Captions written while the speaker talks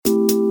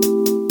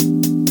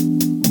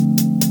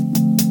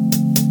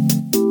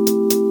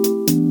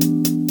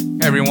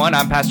everyone.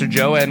 I'm Pastor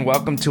Joe, and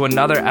welcome to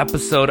another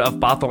episode of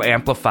Bothell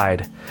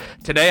Amplified.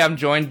 Today, I'm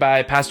joined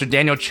by Pastor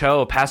Daniel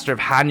Cho, pastor of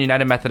Han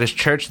United Methodist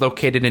Church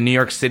located in New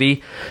York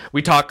City.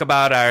 We talk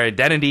about our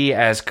identity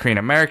as Korean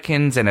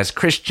Americans and as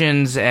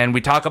Christians, and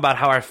we talk about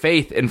how our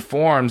faith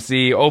informs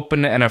the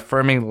open and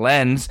affirming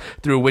lens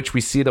through which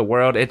we see the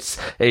world. It's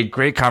a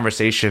great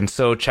conversation,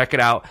 so check it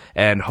out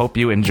and hope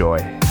you enjoy.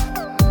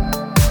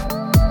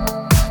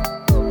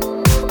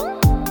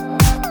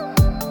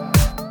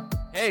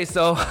 Hey,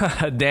 so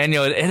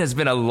Daniel, it has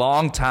been a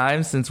long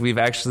time since we've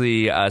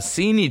actually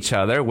seen each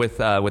other with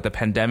the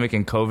pandemic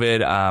and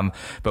COVID,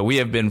 but we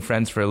have been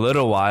friends for a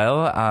little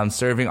while,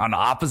 serving on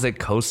opposite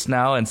coasts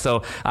now. And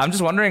so I'm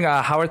just wondering,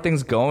 how are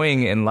things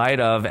going in light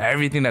of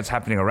everything that's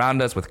happening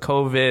around us with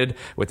COVID,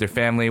 with your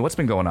family? What's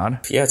been going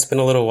on? Yeah, it's been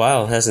a little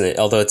while, hasn't it?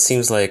 Although it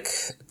seems like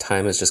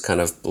time has just kind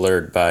of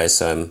blurred by,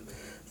 so I'm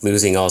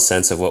losing all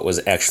sense of what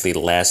was actually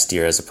last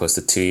year as opposed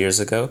to 2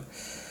 years ago.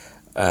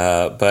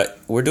 But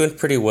we're doing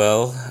pretty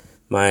well.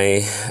 My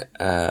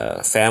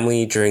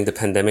family during the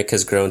pandemic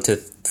has grown to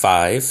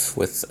 5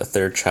 with a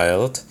third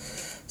child.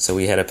 So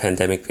we had a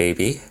pandemic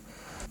baby.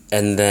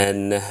 And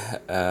then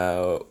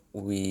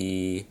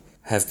we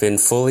have been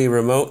fully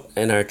remote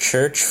in our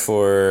church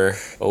for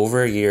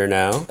over a year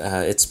now.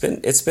 It's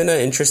been an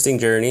interesting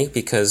journey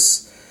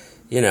because,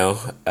 when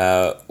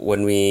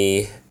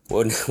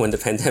the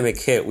pandemic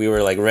hit, we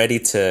were like ready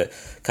to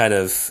kind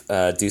of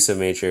do some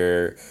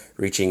major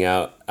reaching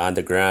out on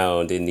the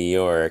ground in New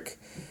York.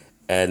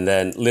 And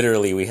then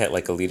literally we had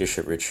like a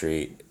leadership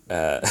retreat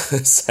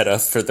set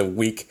up for the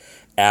week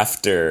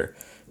after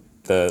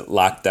the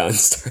lockdown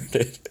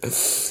started.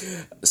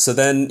 So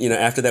then,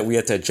 after that we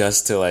had to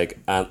adjust to like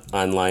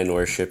online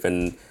worship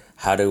and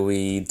how do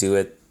we do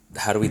it?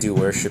 How do we do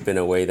worship in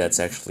a way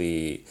that's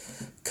actually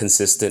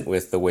consistent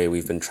with the way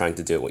we've been trying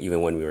to do it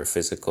even when we were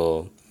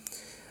physical?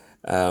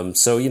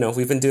 So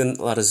we've been doing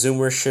a lot of Zoom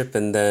worship,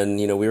 and then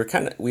we were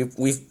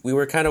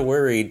kind of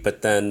worried,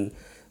 but then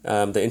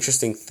the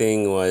interesting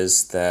thing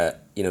was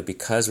that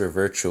because we're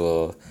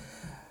virtual,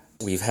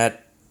 we've had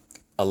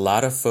a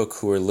lot of folk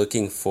who are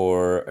looking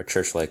for a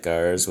church like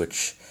ours,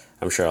 which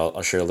I'm sure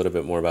I'll share a little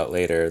bit more about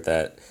later.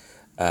 That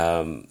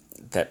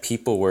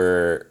people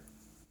were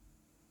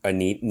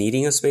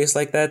needing a space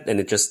like that,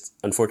 and it just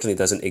unfortunately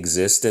doesn't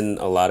exist in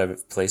a lot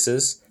of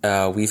places.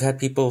 We've had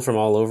people from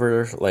all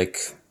over, like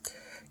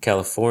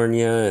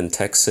California and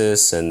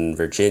Texas and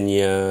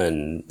Virginia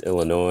and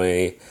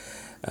Illinois.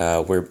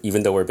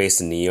 Even though we're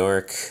based in New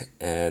York,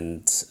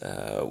 and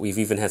we've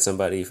even had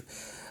somebody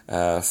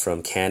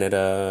from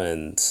Canada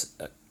and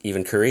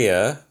even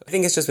Korea. I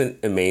think it's just been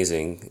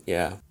amazing.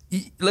 Yeah.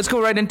 Let's go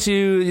right into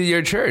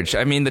your church.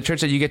 I mean, the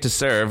church that you get to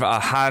serve,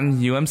 Han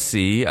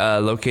UMC,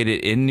 located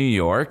in New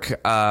York.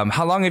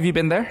 How long have you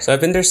been there? So I've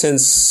been there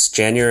since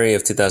January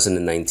of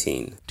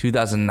 2019.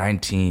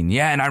 2019.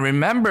 Yeah, and I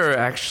remember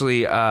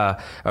actually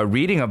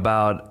reading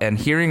about and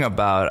hearing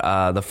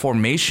about the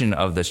formation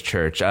of this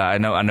church. I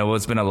know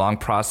it's been a long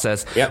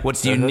process. Yep.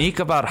 What's unique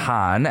about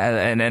Han,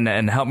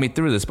 and help me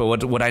through this, but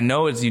what I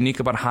know is unique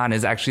about Han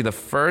is actually the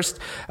first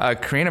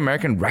Korean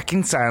American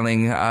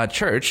reconciling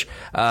church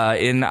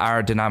in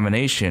our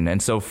denomination.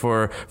 And so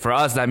for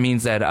us, that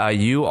means that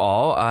you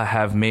all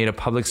have made a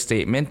public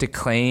statement to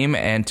claim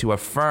and to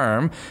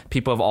affirm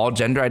people of all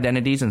gender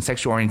identities and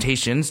sexual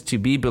orientations to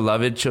be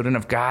beloved children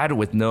of God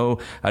with no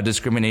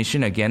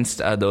discrimination against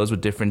those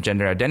with different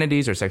gender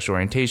identities or sexual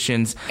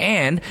orientations.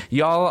 And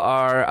y'all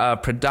are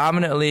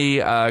predominantly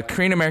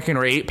Korean American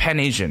or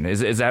Pan-Asian.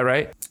 Is that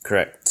right?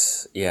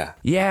 Correct. Yeah.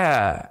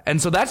 Yeah. And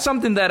so that's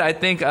something that I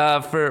think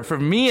for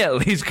me, at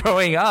least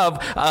growing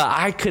up,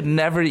 I could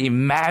never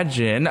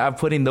imagine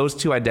putting those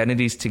two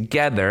identities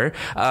together.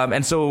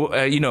 And so,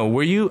 you're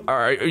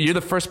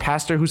the first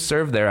pastor who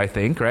served there, I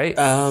think, right?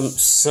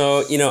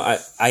 So,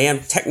 I am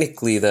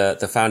technically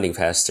the founding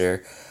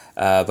pastor,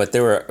 but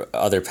there were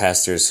other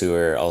pastors who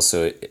were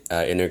also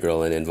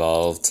integral and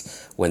involved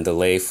when the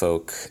lay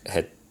folk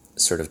had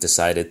sort of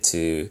decided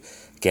to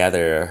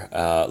gather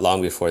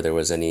long before there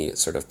was any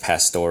sort of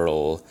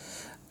pastoral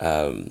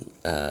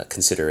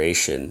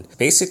consideration.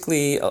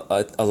 Basically,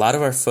 a lot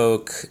of our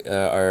folk,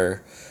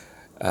 our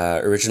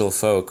original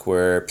folk,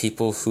 were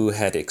people who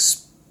had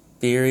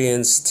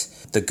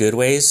experienced the good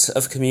ways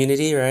of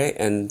community, right?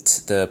 And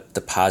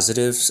the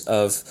positives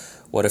of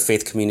what a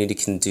faith community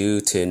can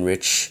do to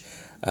enrich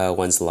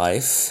one's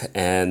life.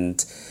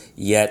 And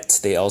yet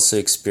they also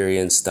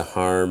experience the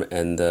harm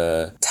and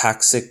the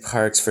toxic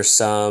parts for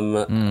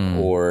some,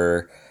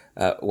 or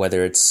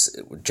whether it's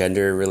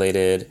gender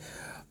related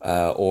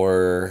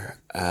or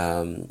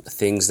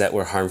things that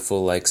were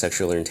harmful like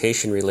sexual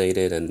orientation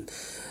related. And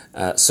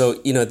so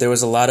there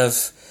was a lot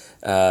of,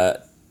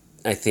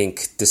 I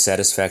think,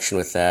 dissatisfaction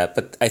with that.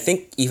 But I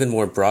think even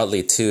more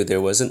broadly too,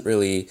 there wasn't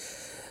really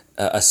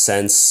a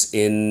sense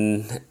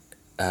in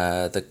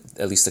at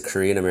least the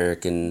Korean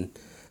American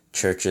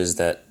churches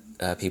that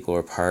people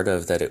were part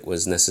of, that it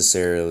was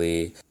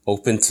necessarily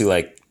open to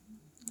like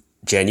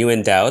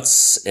genuine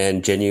doubts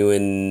and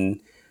genuine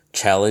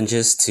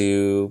challenges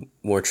to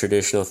more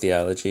traditional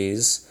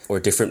theologies or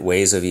different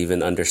ways of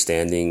even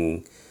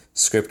understanding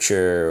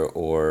scripture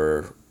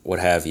or what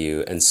have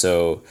you. And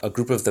so a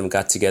group of them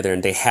got together,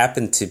 and they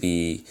happened to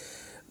be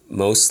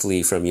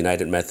mostly from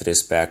United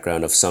Methodist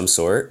background of some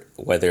sort,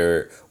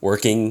 whether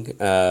working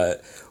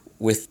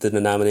with the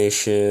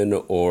denomination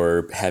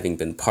or having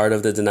been part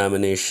of the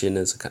denomination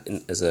as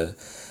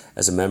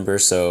a member.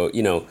 So,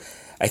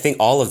 I think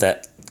all of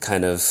that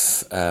kind of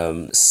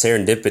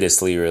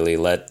serendipitously really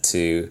led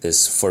to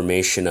this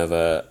formation of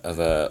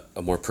a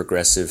more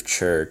progressive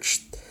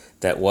church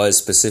that was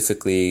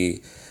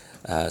specifically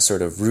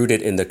sort of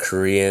rooted in the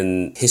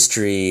Korean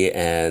history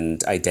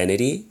and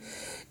identity.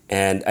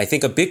 And I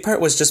think a big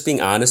part was just being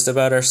honest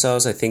about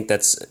ourselves. I think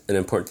that's an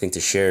important thing to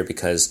share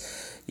because,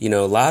 a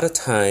lot of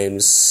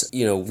times,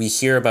 we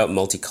hear about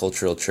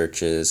multicultural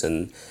churches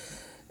and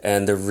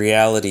the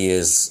reality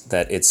is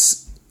that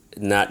it's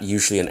not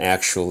usually an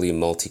actually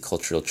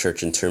multicultural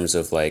church in terms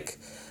of like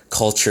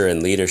culture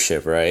and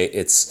leadership, right?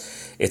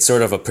 It's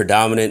sort of a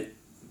predominant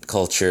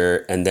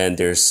culture and then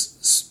there's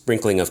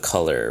sprinkling of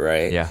color,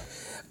 right? Yeah.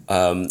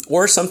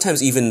 Or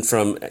sometimes even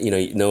from,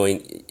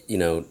 knowing,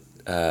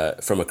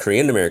 from a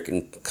Korean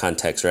American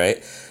context,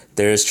 right?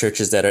 There's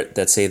churches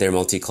that say they're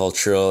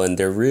multicultural and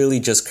they're really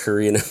just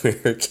Korean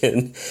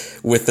American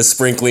with the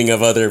sprinkling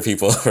of other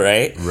people,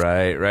 right?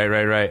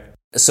 Right.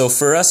 So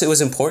for us, it was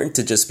important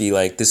to just be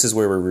like, this is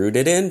where we're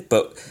rooted in,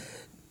 but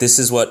this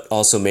is what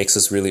also makes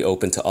us really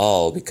open to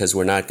all, because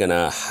we're not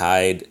gonna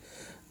hide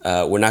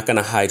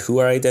who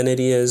our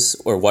identity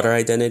is or what our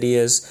identity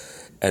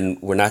is,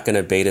 and we're not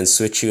gonna bait and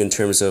switch you in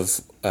terms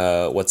of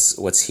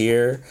what's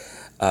here.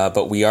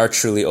 But we are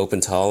truly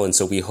open to all, and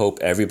so we hope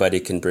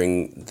everybody can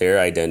bring their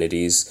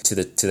identities to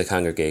the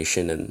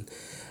congregation, and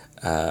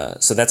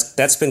so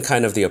that's been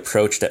kind of the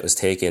approach that was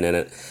taken, and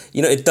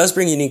it does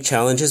bring unique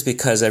challenges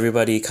because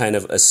everybody kind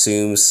of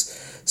assumes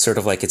sort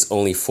of like it's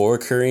only for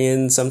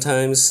Korean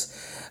sometimes,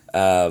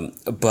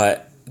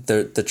 but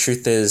the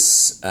truth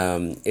is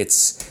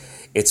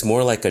it's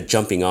more like a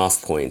jumping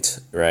off point,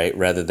 right,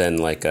 rather than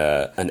like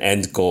an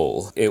end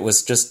goal. It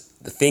was just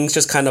things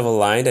just kind of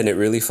aligned, and it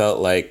really felt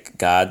like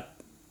God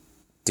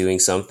doing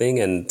something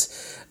and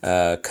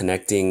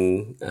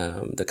connecting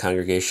the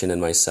congregation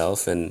and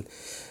myself, and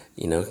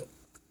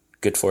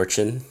good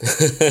fortune.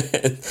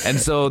 And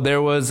so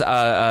there was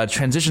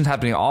transitions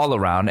happening all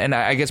around. And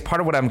I guess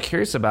part of what I'm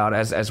curious about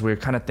as we're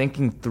kind of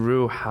thinking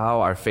through how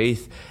our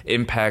faith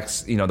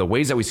impacts, the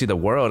ways that we see the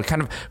world,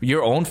 kind of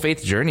your own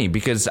faith journey,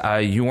 because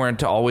you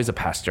weren't always a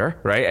pastor,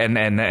 right? And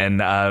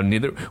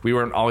neither we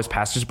weren't always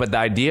pastors, but the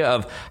idea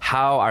of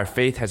how our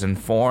faith has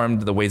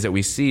informed the ways that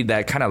we see,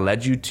 that kind of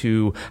led you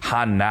to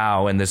Han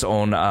now and this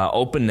own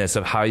openness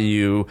of how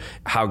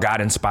God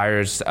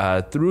inspires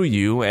through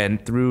you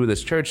and through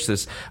this church,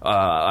 this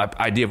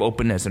idea of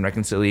openness and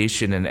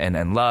reconciliation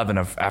and love and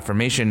of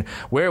affirmation.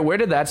 Where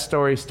did that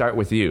story start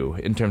with you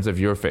in terms of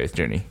your faith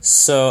journey?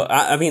 So,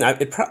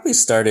 it probably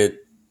started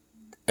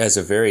as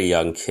a very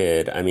young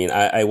kid.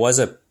 I was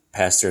a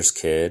pastor's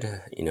kid,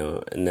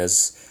 and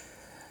as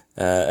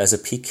a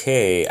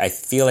PK, I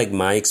feel like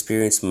my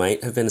experience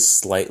might have been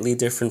slightly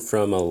different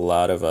from a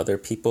lot of other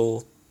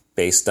people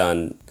based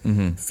on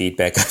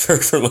feedback I've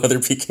heard from other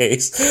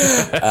PKs.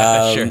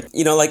 Sure.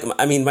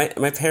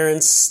 My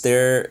parents,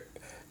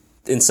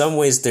 in some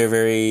ways, they're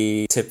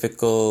very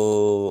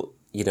typical,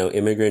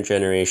 immigrant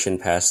generation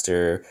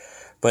pastor,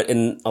 but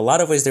in a lot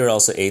of ways, they were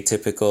also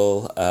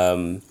atypical.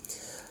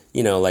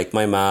 Like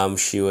my mom,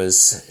 she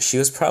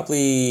was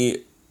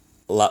probably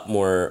a lot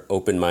more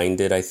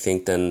open-minded, I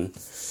think, than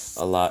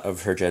a lot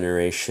of her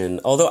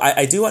generation. Although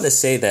I do want to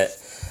say that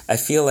I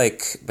feel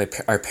like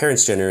our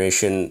parents'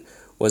 generation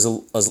was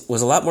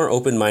a lot more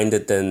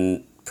open-minded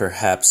than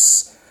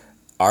perhaps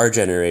our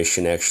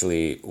generation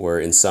actually were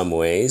in some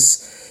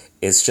ways.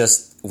 It's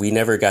just we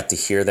never got to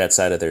hear that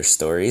side of their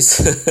stories.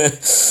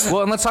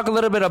 Well, and let's talk a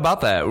little bit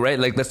about that, right?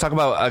 Like, let's talk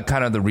about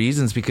kind of the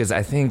reasons, because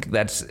I think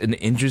that's an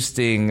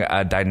interesting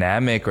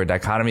dynamic or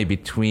dichotomy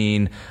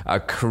between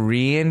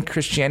Korean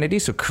Christianity,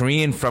 so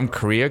Korean from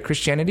Korea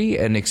Christianity,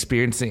 and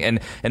experiencing, and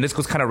this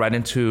goes kind of right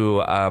into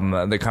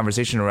the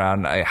conversation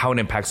around how it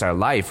impacts our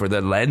life or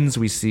the lens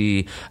we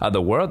see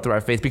the world through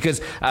our faith.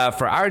 Because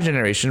for our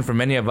generation, for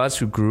many of us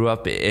who grew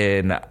up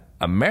in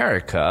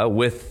America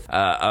with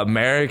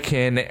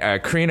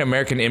Korean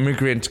American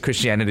immigrant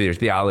Christianity or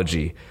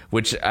theology,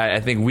 which I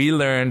think we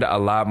learned a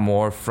lot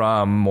more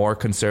from more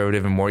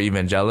conservative and more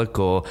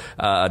evangelical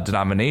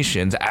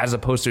denominations, as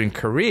opposed to in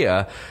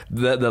Korea,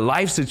 the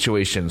life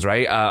situations,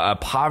 right?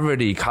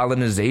 Poverty,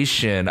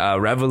 colonization,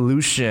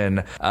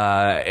 revolution,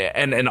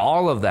 and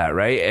all of that,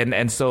 right?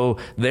 And so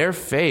their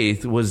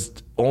faith was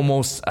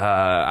almost,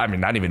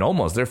 not even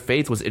almost, their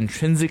faith was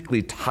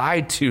intrinsically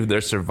tied to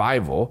their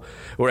survival.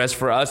 Whereas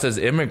for us as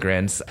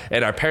immigrants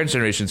and our parents'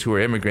 generations who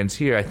were immigrants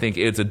here, I think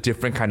it's a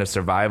different kind of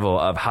survival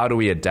of how do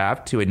we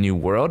adapt to a new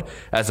world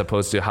as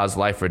opposed to how's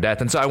life or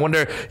death. And so I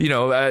wonder,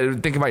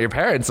 think about your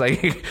parents,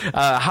 like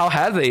how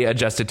have they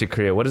adjusted to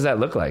Korea? What does that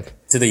look like?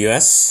 To the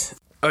U.S.?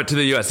 Oh, to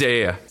the U.S.,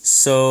 yeah.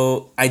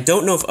 So I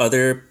don't know if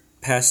other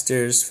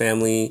pastor's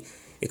family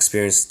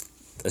experienced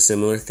a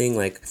similar thing.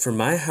 Like for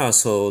my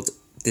household,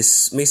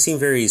 this may seem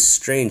very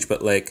strange,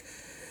 but like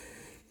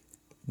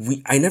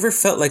I never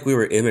felt like we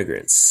were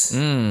immigrants.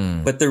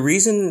 But the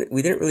reason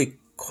we didn't really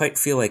quite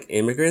feel like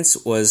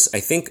immigrants was, I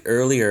think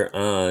earlier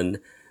on,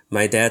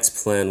 my dad's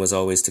plan was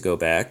always to go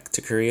back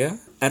to Korea.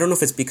 I don't know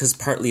if it's because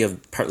partly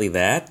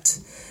that,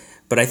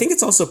 but I think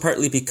it's also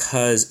partly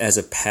because as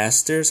a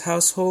pastor's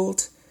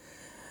household,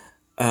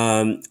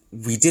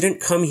 we didn't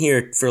come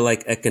here for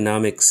like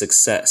economic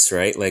success,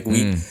 right? Like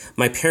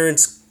my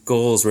parents'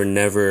 goals were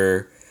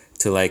never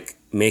to like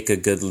make a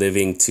good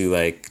living, to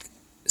like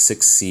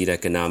succeed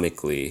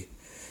economically.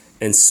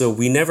 And so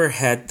we never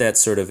had that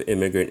sort of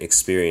immigrant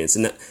experience.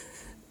 And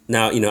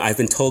now, you know, I've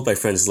been told by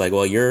friends like,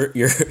 well,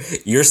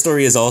 your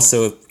story is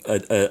also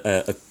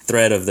a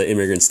thread of the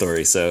immigrant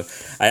story. So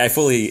I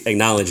fully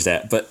acknowledge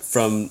that. But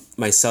for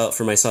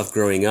myself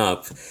growing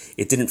up,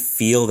 it didn't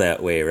feel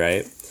that way,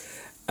 right?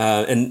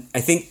 And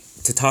I think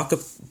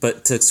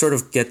to sort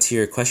of get to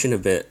your question a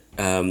bit,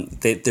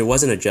 there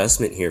was an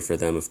adjustment here for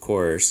them, of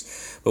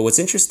course. But what's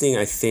interesting,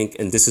 I think,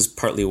 and this is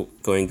partly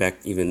going back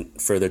even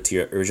further to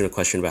your original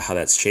question about how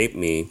that's shaped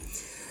me,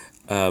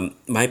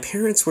 my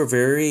parents were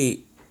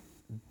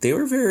they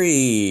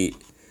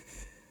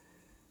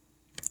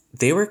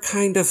were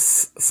kind of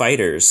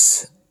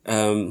fighters.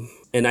 And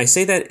I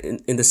say that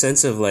in the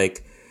sense of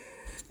like,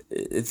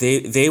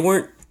 they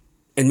weren't,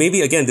 and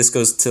maybe again, this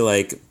goes to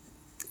like,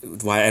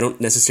 why I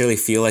don't necessarily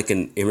feel like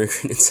an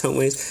immigrant in some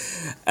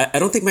ways. I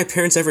don't think my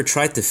parents ever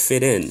tried to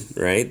fit in,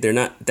 right? They're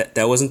not,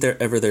 that wasn't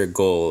ever their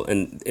goal.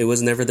 And it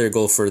was never their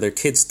goal for their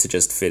kids to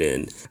just fit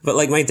in. But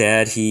like my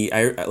dad,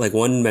 like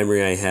one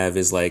memory I have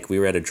is like we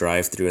were at a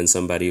drive-thru and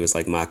somebody was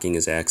like mocking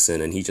his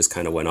accent and he just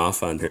kind of went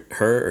off on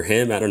her or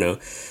him, I don't know,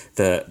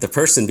 the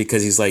person,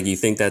 because he's like, do you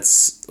think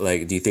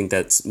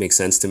that makes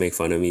sense to make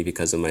fun of me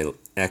because of my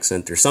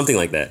accent or something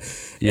like that?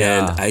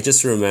 Yeah. And I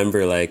just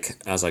remember like,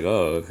 I was like,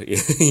 oh,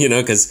 you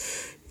know, because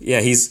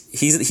yeah,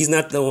 he's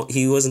not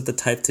he wasn't the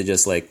type to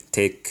just like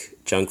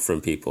take junk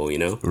from people, you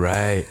know?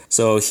 Right.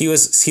 So he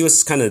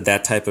was kind of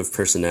that type of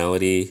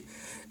personality.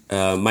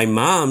 My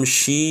mom,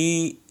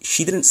 she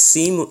didn't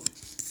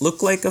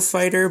look like a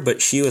fighter,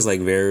 but she was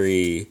like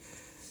very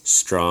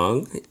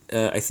strong.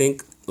 I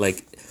think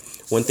like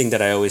one thing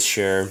that I always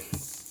share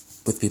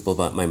with people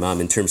about my mom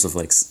in terms of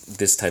like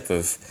this type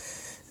of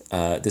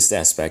this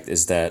aspect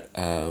is that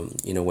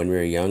you know, when we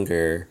were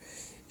younger,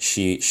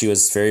 she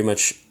was very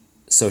much,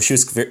 so she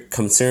was very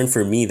concerned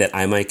for me that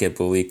I might get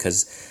bullied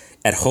because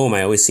at home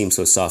I always seemed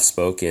so soft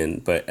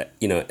spoken, but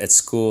you know, at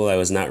school I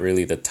was not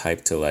really the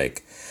type to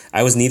like,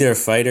 I was neither a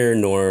fighter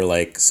nor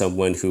like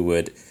someone who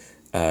would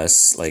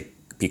like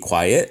be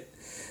quiet.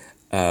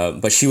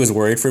 But she was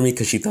worried for me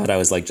because she thought I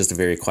was like just a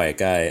very quiet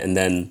guy. And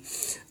then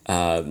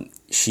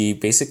she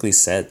basically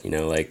said, you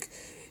know, like,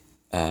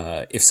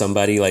 if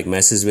somebody like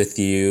messes with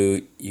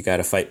you, you got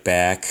to fight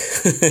back.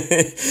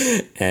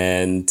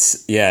 And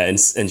yeah.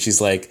 And she's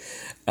like,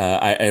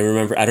 I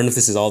remember, I don't know if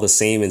this is all the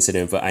same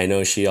incident, but I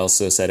know she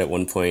also said at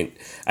one point,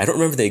 I don't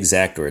remember the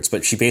exact words,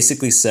 but she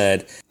basically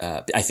said,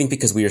 I think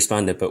because we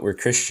responded, but we're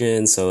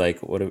Christians, so like,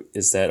 what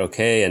is that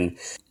okay? And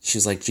she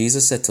was like,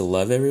 Jesus said to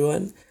love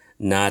everyone,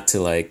 not to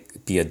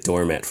like be a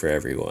doormat for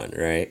everyone,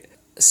 right?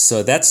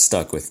 So that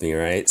stuck with me,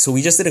 right? So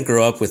we just didn't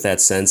grow up with that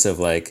sense of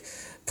like,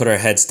 put our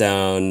heads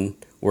down,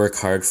 work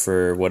hard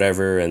for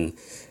whatever, and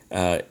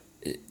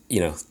you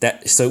know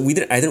that. So I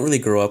didn't really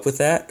grow up with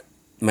that.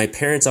 My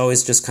parents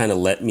always just kind of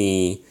let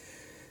me,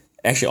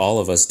 actually all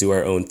of us, do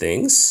our own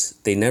things.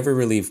 They never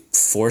really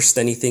forced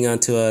anything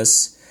onto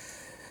us.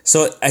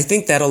 So I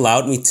think that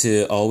allowed me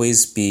to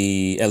always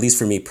be, at least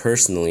for me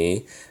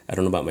personally, I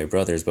don't know about my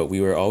brothers, but we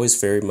were always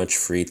very much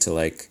free to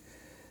like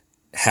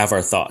have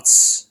our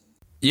thoughts.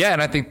 Yeah,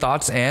 and I think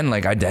thoughts and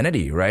like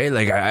identity, right?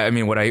 Like, I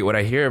mean, what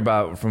I hear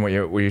about from what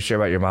you share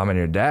about your mom and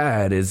your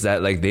dad is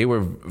that like they were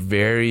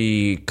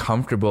very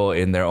comfortable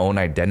in their own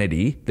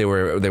identity. They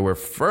were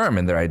firm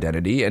in their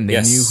identity, and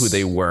they knew who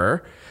they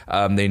were.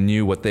 They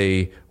knew what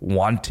they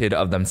wanted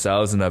of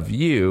themselves and of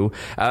you,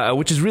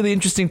 which is really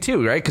interesting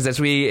too, right? Because as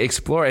we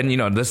explore, and you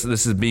know, this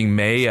is being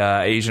May,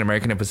 Asian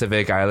American and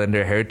Pacific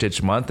Islander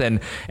Heritage Month,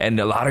 and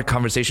a lot of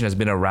conversation has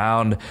been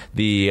around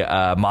the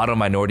model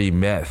minority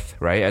myth,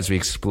 right? As we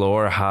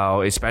explore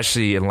how,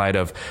 especially in light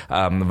of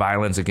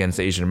violence against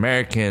Asian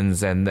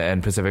Americans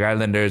and Pacific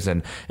Islanders,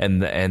 and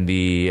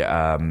the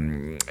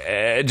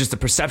just the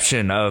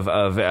perception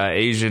of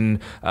Asian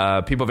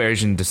people of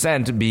Asian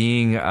descent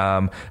being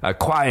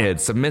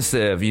quiet,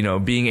 submissive, you know,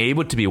 being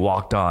able to be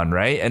walked on,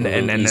 right? And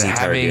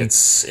having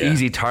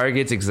easy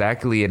targets,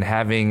 exactly, and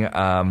having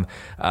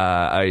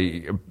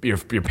your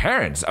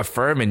parents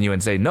affirm in you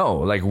and say, no,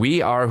 like,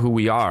 we are who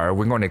we are.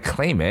 We're going to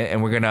claim it,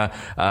 and we're going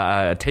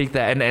to take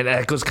that. And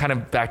that goes kind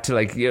of back to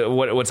like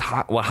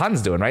what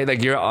Han's doing, right?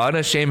 Like, you're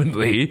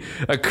unashamedly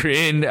a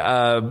Korean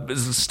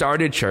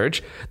started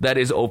church that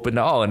is open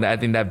to all, and I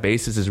think that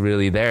basis is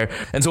really there.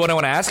 And so what I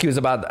want to ask you is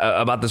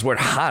about this word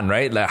Han,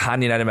 right? The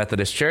Han United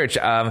Methodist Church,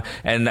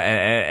 and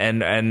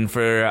and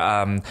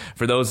for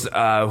those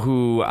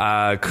who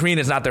Korean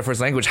is not their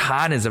first language,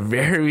 Han is a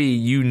very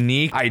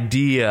unique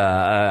idea.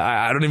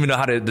 I don't even know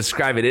how to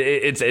describe it.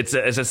 It's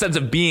a sense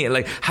of being.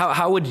 Like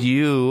how would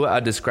you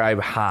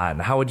describe Han?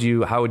 How would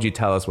you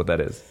tell us what that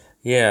is?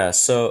 Yeah.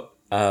 So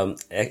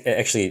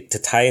actually, to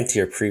tie into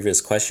your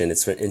previous question,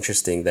 it's been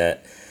interesting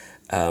that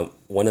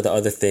one of the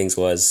other things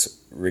was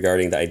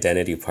regarding the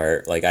identity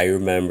part. Like I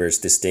remember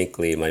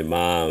distinctly my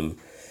mom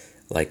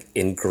like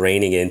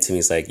ingraining into me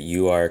is like,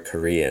 you are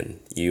Korean,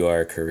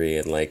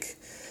 like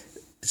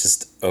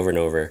just over and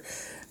over.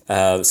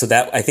 So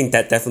that, I think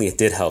that definitely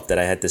did help, that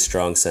I had this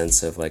strong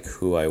sense of like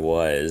who I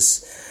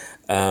was.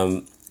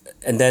 And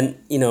then,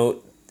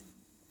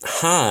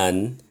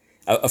 Han,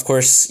 of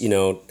course,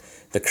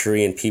 the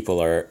Korean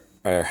people are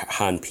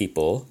Han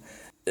people.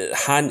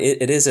 Han,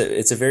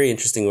 it's a very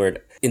interesting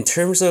word in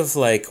terms of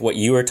like what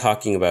you were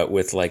talking about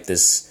with like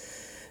this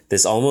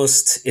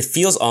almost, it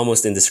feels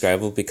almost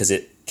indescribable because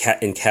it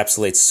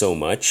encapsulates so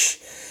much.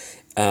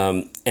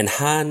 And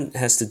Han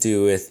has to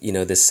do with,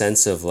 this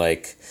sense of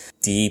like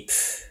deep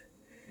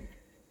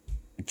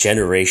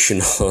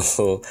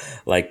generational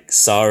like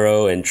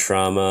sorrow and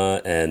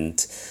trauma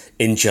and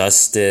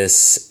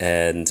injustice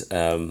and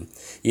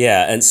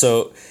and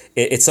so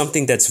it's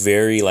something that's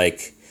very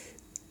like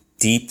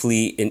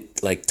deeply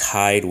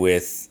tied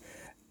with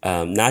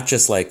not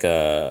just like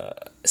a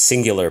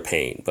singular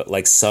pain, but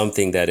like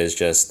something that is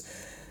just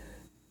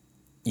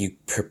you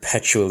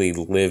perpetually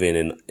live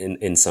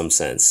in some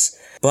sense.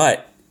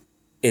 But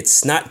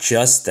it's not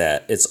just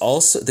that. There's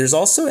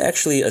also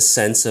actually a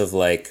sense of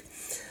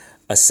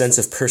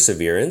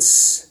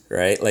perseverance,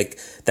 right? Like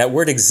that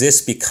word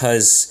exists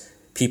because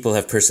people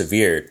have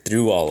persevered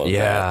through all of that.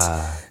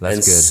 Yeah, that's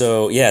and good.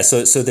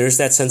 So there's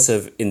that sense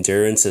of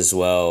endurance as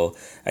well,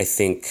 I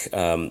think,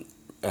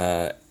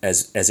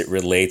 as it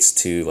relates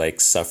to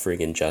like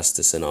suffering,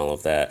 injustice, and all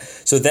of that.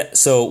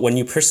 So when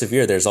you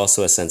persevere, there's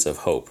also a sense of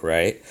hope,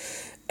 right?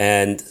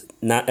 And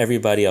not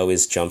everybody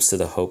always jumps to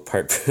the hope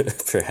part,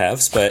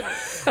 perhaps, but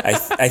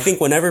I think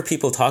whenever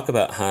people talk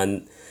about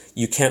Han,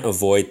 you can't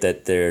avoid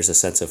that there's a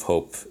sense of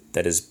hope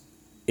that is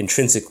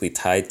intrinsically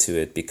tied to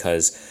it,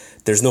 because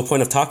there's no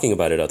point of talking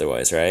about it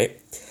otherwise, right?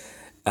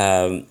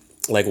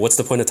 Like, what's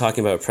the point of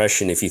talking about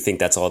oppression if you think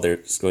that's all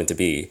there's going to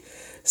be?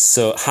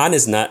 So Han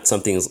is not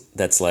something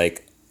that's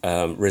like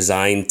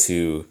resigned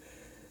to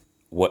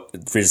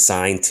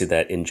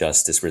that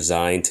injustice,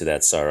 resigned to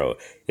that sorrow.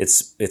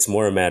 It's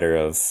more a matter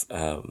of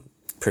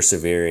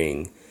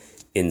persevering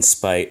in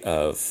spite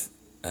of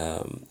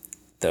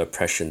the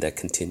oppression that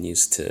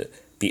continues to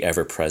be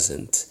ever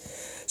present.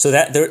 So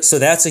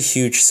that's a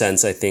huge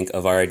sense, I think,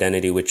 of our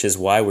identity, which is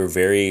why we're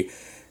very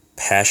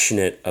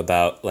passionate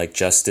about like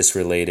justice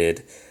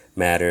related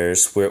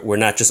matters. We're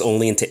not just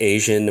only into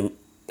Asian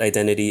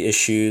identity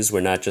issues. We're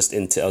not just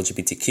into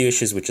LGBTQ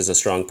issues, which is a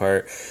strong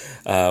part.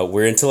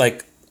 We're into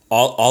like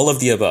all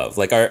of the above.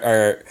 Like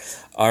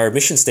our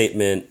mission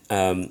statement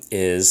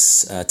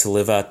is to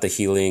live out the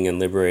healing and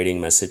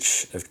liberating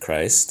message of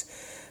Christ,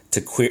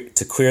 to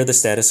queer the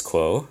status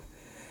quo,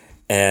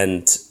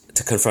 and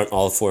to confront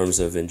all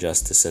forms of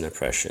injustice and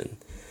oppression.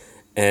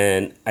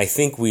 And I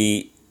think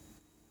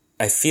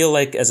I feel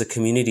like as a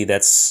community,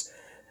 that's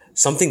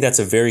something that's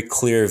a very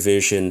clear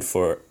vision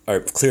for our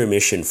clear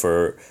mission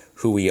for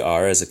who we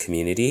are as a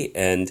community.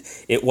 And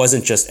it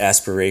wasn't just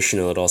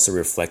aspirational, it also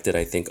reflected,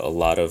 I think, a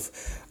lot of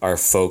our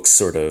folks'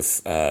 sort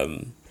of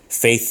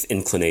faith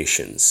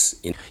inclinations.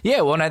 Yeah,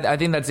 well, and I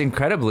think that's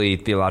incredibly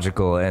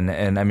theological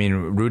and I mean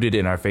rooted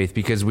in our faith,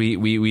 because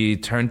we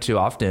turn to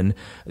often,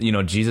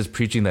 Jesus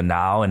preaching the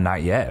now and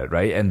not yet,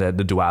 right? And the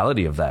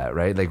duality of that,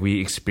 right? Like we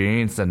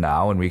experience the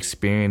now and we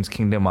experience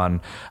kingdom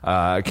of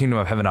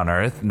heaven on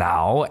earth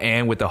now,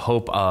 and with the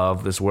hope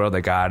of this world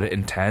that God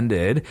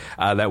intended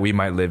that we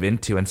might live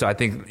into. And so I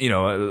think,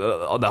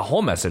 the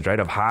whole message, right,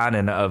 of Han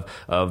and of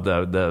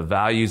the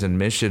values and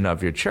mission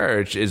of your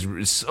church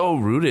is so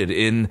rooted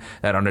in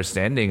that understanding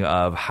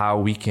of how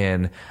we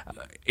can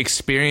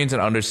experience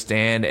and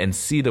understand and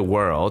see the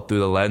world through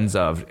the lens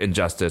of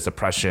injustice,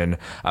 oppression,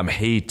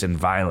 hate, and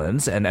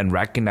violence, and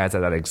recognize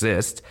that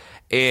exists,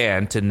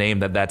 and to name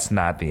that that's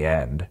not the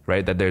end,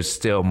 right? That there's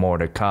still more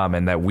to come,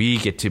 and that we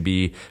get to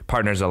be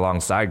partners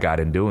alongside God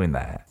in doing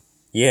that.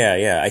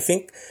 Yeah. I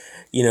think,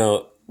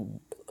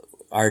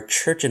 our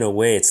church, in a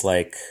way, it's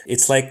like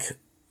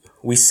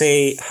we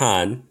say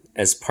Han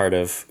as part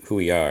of who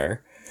we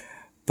are,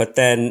 but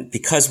then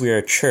because we are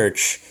a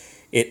church,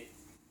 it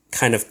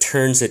kind of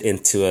turns it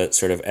into a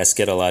sort of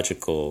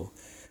eschatological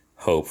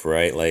hope,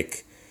 right?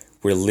 Like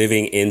we're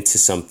living into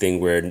something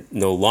where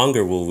no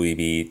longer will we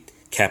be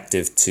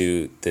captive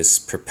to this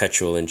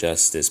perpetual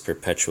injustice,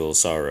 perpetual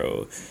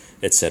sorrow,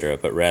 etc.,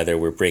 but rather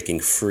we're breaking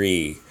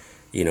free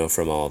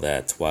from all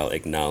that, while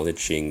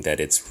acknowledging that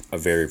it's a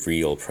very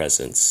real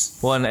presence.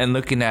 Well, and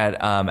looking at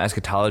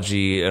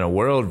eschatology in a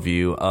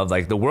worldview of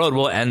like the world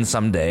will end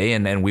someday,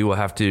 and we will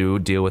have to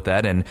deal with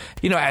that. And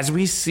as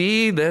we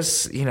see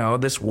this,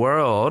 this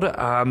world,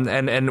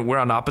 and we're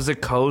on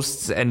opposite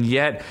coasts, and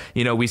yet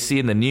we see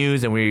in the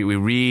news and we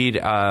read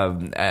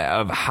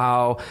of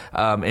how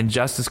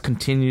injustice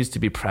continues to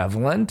be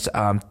prevalent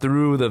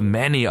through the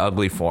many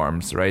ugly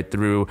forms, right?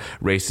 Through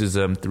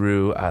racism,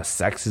 through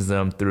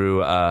sexism,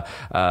 through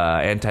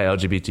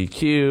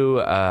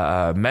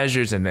anti-LGBTQ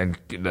measures, and the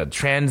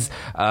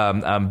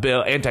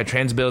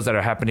anti-trans bills that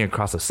are happening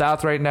across the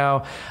South right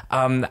now.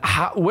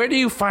 Where do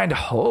you find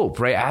hope,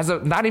 right?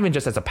 Not even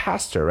just as a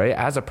pastor, right?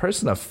 As a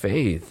person of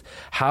faith,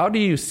 how do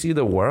you see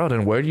the world,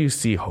 and where do you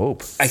see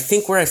hope? I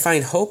think where I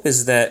find hope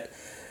is that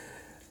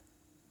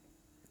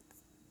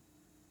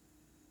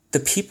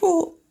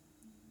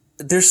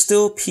there's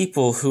still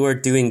people who are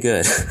doing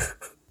good.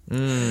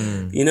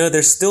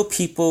 There's still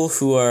people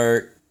who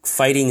are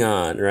fighting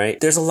on, right?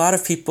 There's a lot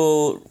of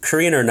people,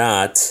 Korean or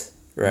not,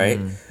 right,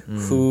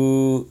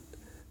 who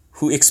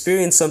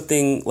experience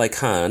something like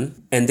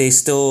Han, and they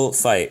still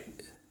fight,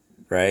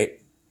 right?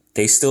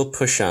 They still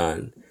push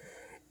on.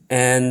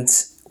 And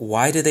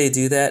why do they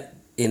do that?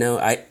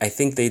 I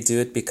think they do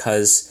it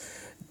because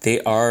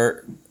they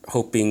are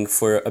hoping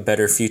for a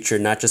better future,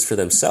 not just for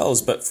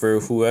themselves, but for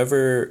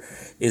whoever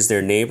is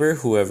their neighbor,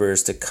 whoever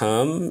is to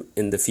come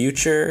in the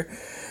future.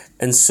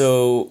 And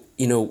so,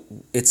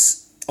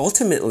 it's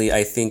ultimately,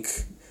 I think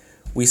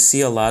we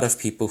see a lot of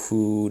people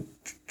who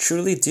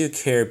truly do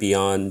care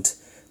beyond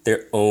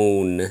their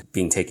own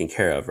being taken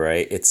care of,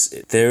 right?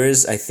 There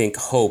is, I think,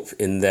 hope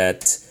in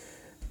that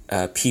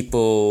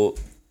people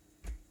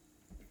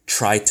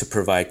try to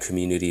provide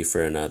community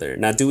for another.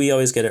 Now, do we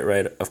always get it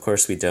right? Of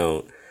course we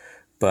don't.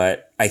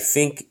 But I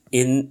think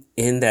in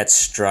that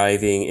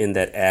striving, in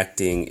that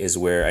acting is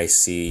where I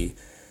see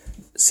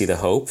the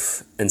hope.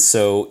 And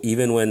so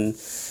even when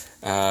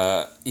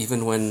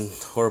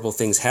horrible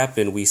things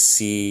happen, we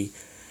see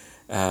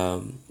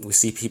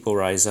people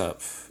rise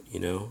up,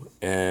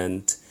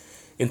 and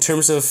in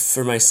terms of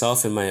for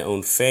myself and my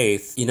own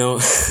faith,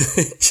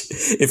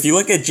 if you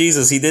look at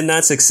Jesus, he did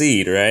not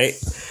succeed, right?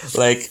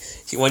 Like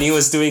when he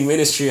was doing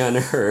ministry on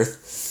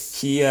earth,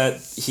 he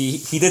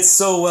did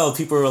so well.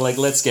 People were like,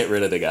 let's get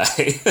rid of the guy.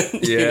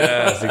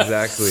 Yes,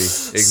 exactly.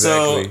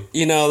 So,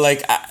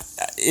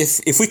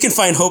 if we can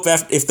find hope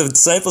if the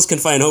disciples can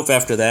find hope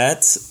after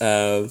that,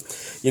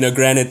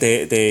 granted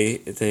they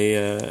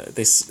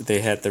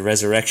had the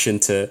resurrection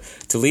to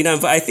lean on,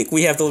 but I think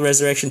we have the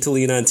resurrection to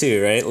lean on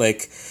too, right?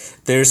 Like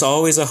there's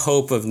always a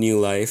hope of new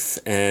life,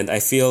 and I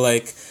feel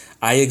like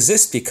I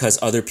exist because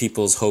other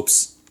people's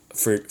hopes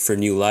for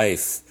new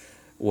life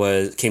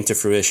came to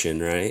fruition,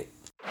 right?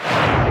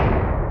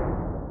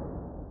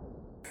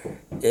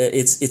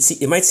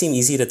 It might seem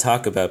easy to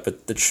talk about,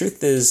 but the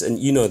truth is, and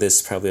you know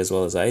this probably as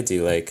well as I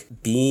do, like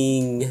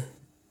being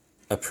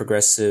a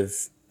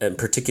progressive and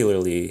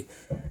particularly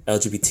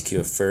LGBTQ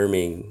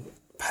affirming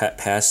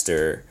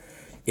pastor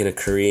in a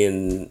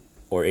Korean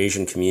or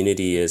Asian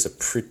community is a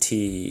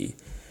pretty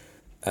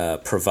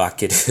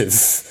provocative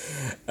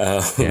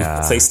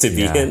place to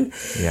be in.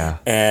 Yeah.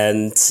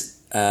 And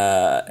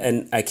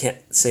I can't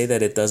say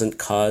that it doesn't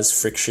cause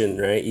friction,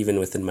 right? Even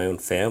within my own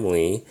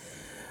family,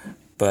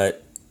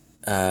 but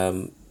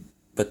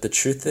the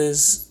truth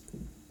is,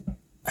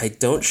 I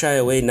don't shy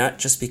away, not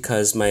just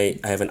because I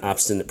have an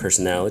obstinate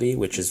personality,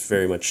 which is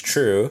very much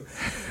true,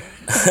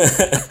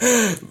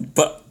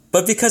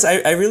 but because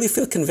I really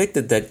feel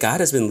convicted that God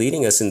has been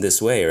leading us in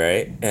this way,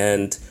 right?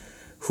 And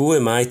who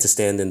am I to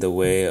stand in the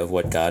way of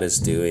what God is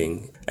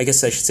doing? I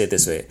guess I should say it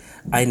this way.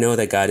 I know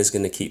that God is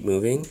going to keep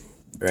moving,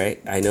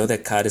 right? I know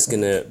that God is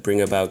going to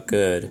bring about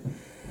good.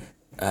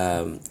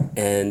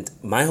 And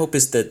my hope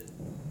is that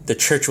the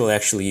church will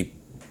actually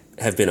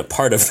have been a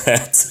part of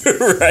that,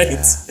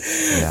 right?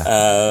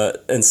 Yeah.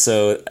 And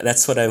so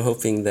that's what I'm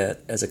hoping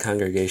that as a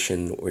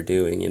congregation we're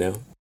doing,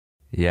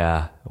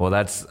 Yeah. Well,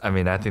 I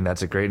think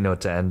that's a great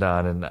note to end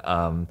on.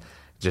 And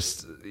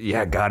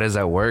God is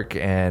at work,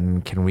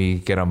 and can we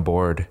get on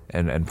board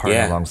and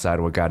partner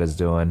alongside what God is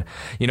doing?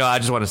 I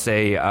just want to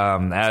say,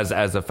 as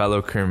a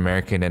fellow Korean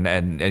American,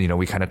 and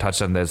we kind of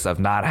touched on this of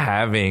not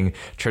having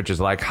churches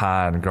like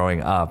Han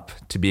growing up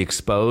to be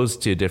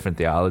exposed to different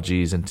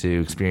theologies and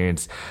to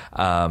experience,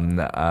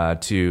 to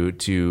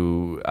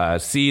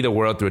see the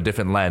world through a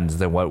different lens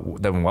than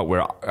what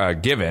we're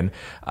given.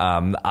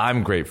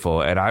 I'm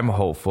grateful and I'm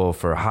hopeful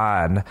for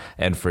Han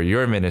and for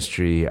your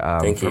ministry,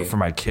 for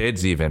my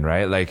kids even,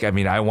 right? Like,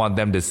 I want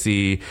them to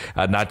see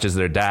not just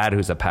their dad,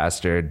 who's a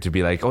pastor, to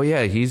be like, oh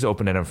yeah, he's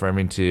open and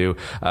affirming to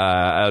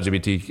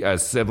LGBT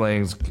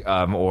siblings,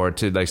 or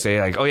to like say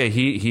like, oh yeah,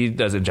 he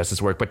does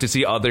injustice work, but to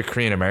see other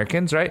Korean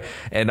Americans, right,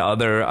 and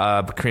other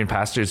Korean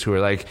pastors who are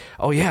like,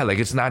 oh yeah, like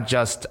it's not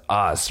just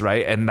us,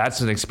 right, and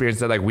that's an experience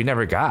that like we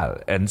never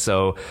got, and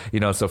so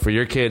so for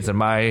your kids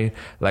and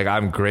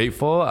I'm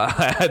grateful,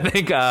 I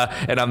think,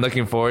 and I'm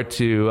looking forward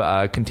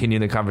to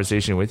continuing the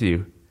conversation with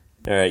you.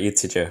 All right, you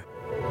too, Joe.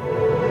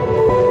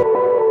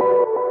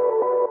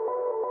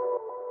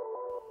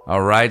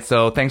 All right,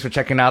 so thanks for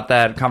checking out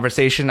that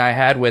conversation I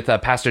had with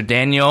Pastor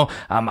Daniel.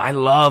 I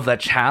love that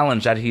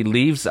challenge that he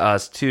leaves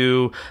us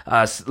to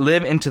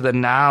live into the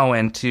now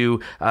and to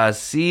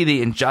see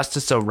the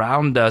injustice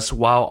around us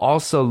while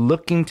also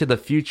looking to the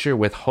future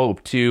with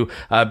hope, to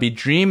be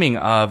dreaming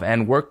of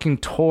and working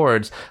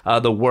towards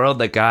the world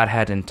that God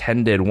had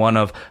intended, one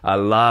of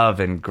love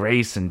and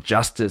grace and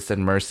justice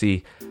and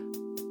mercy.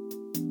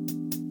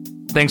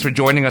 Thanks for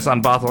joining us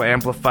on Bothell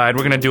Amplified.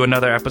 We're going to do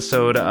another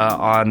episode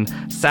on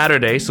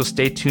Saturday, so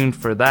stay tuned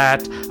for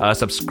that.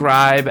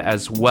 Subscribe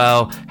as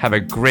well. Have a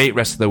great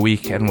rest of the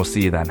week, and we'll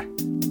see you then.